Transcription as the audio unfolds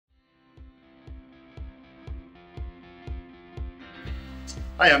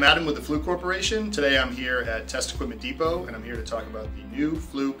Hi, I'm Adam with the Fluke Corporation. Today I'm here at Test Equipment Depot and I'm here to talk about the new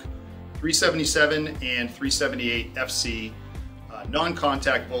Fluke 377 and 378 FC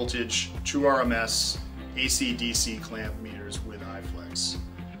non-contact voltage True-RMS AC/DC clamp meters with iFlex.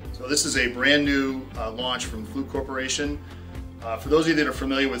 So this is a brand new launch from Fluke Corporation. For those of you that are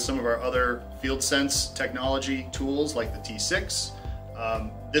familiar with some of our other FieldSense technology tools like the T6,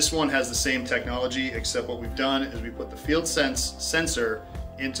 this one has the same technology, except what we've done is we put the FieldSense sensor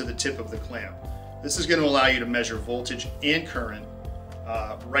into the tip of the clamp. This is going to allow you to measure voltage and current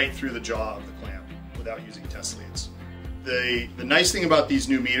right through the jaw of the clamp without using test leads. The nice thing about these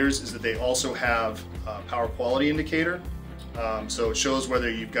new meters is that they also have a power quality indicator. So it shows whether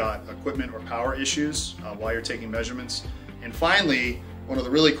you've got equipment or power issues while you're taking measurements. And finally, one of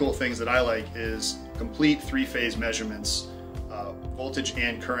the really cool things that I like is complete three-phase measurements, voltage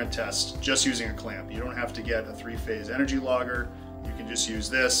and current tests, just using a clamp. You don't have to get a three-phase energy logger. You can just use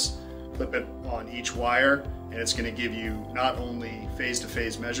this, clip it on each wire, and it's going to give you not only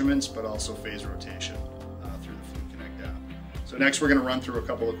phase-to-phase measurements, but also phase rotation through the Fluke Connect app. So next we're going to run through a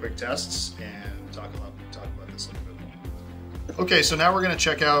couple of quick tests and talk about this a little bit more. Okay, so now we're going to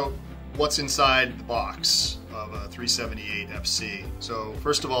check out what's inside the box of a 378 FC. So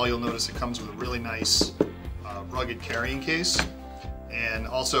first of all, you'll notice it comes with a really nice rugged carrying case, and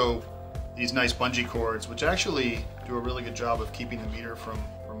also these nice bungee cords, which actually do a really good job of keeping the meter from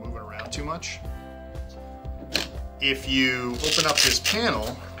moving around too much. If you open up this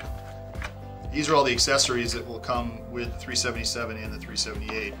panel, these are all the accessories that will come with the 377 and the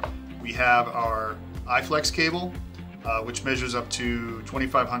 378. We have our iFlex cable, which measures up to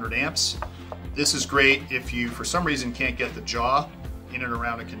 2500 amps. This is great if you, for some reason, can't get the jaw in and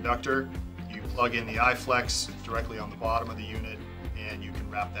around a conductor. You plug in the iFlex directly on the bottom of the unit, and you can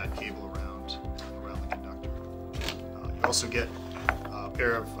wrap that cable around the conductor. You also get a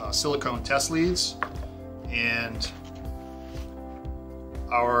pair of silicone test leads and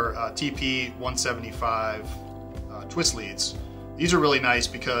our TP 175 twist leads. These are really nice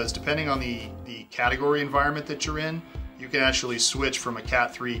because depending on the category environment that you're in, you can actually switch from a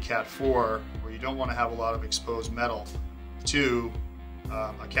Cat 3, Cat 4, where you don't want to have a lot of exposed metal, to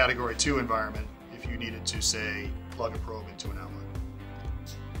a Category 2 environment if you needed to, say, plug a probe into an outlet.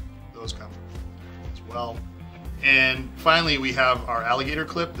 Those come as well. And finally, we have our alligator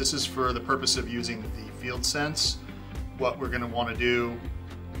clip. This is for the purpose of using the FieldSense. What we're going to want to do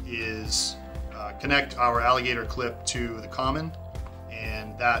is connect our alligator clip to the common,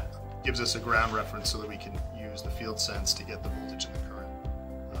 and that gives us a ground reference so that we can use the FieldSense to get the voltage and the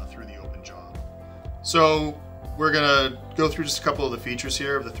current through the open jaw. So we're going to go through just a couple of the features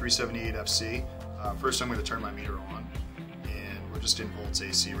here of the 378 FC. First, I'm going to turn my meter on, and we're just in volts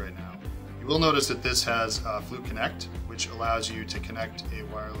AC right now. You will notice that this has Fluke Connect, which allows you to connect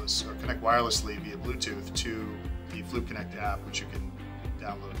connect wirelessly via Bluetooth to the Fluke Connect app, which you can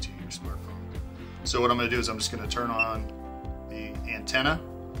download to your smartphone. So what I'm going to do is I'm just going to turn on the antenna,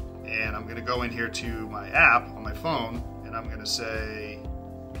 and I'm going to go in here to my app on my phone, and I'm going to say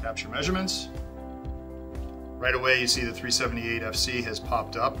capture measurements. Right away you see the 378 FC has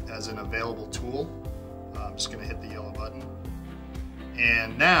popped up as an available tool. I'm just going to hit the yellow button,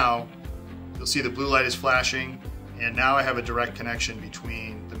 and now you'll see the blue light is flashing, and now I have a direct connection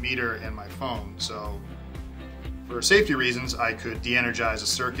between the meter and my phone. So for safety reasons, I could de-energize a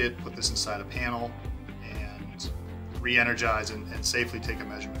circuit, put this inside a panel, and re-energize and safely take a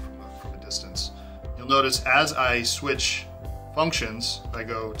measurement from a distance. You'll notice as I switch functions, if I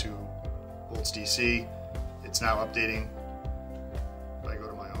go to volts DC, it's now updating. If I go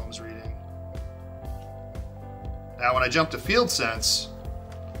to my ohms reading. Now when I jump to FieldSense,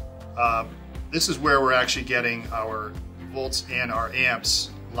 this is where we're actually getting our volts and our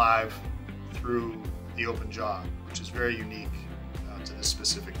amps live through the open jaw, which is very unique to this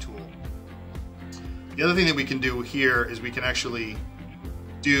specific tool. The other thing that we can do here is we can actually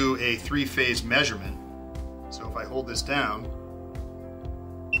do a three-phase measurement. So if I hold this down,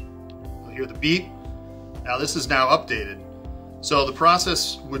 you'll hear the beep. Now this is now updated. So the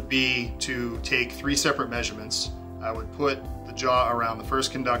process would be to take three separate measurements. I would put the jaw around the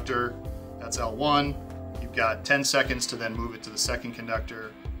first conductor, that's L1. You've got 10 seconds to then move it to the second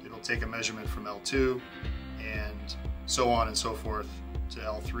conductor. It'll take a measurement from L2, and so on and so forth to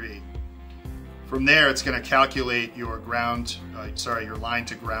L3. From there, it's going to calculate your your line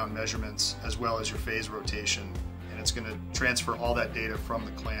to ground measurements as well as your phase rotation, and it's going to transfer all that data from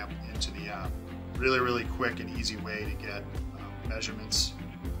the clamp into the app. Really, really quick and easy way to get measurements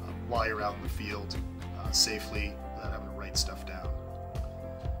while you're out in the field safely without having to write stuff down.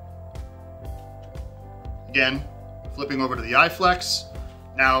 Again, flipping over to the iFlex,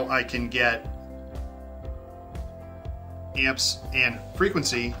 Now I can get amps and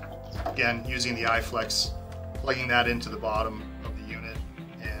frequency, again using the iFlex, plugging that into the bottom of the unit,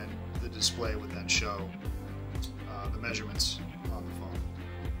 and the display would then show the measurements on the phone.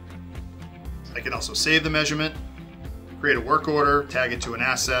 I can also save the measurement, create a work order, tag it to an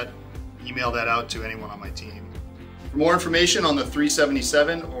asset, email that out to anyone on my team. For more information on the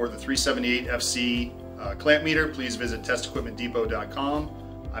 377 or the 378 FC clamp meter, please visit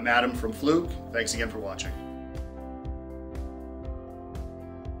testequipmentdepot.com. I'm Adam from Fluke. Thanks again for watching.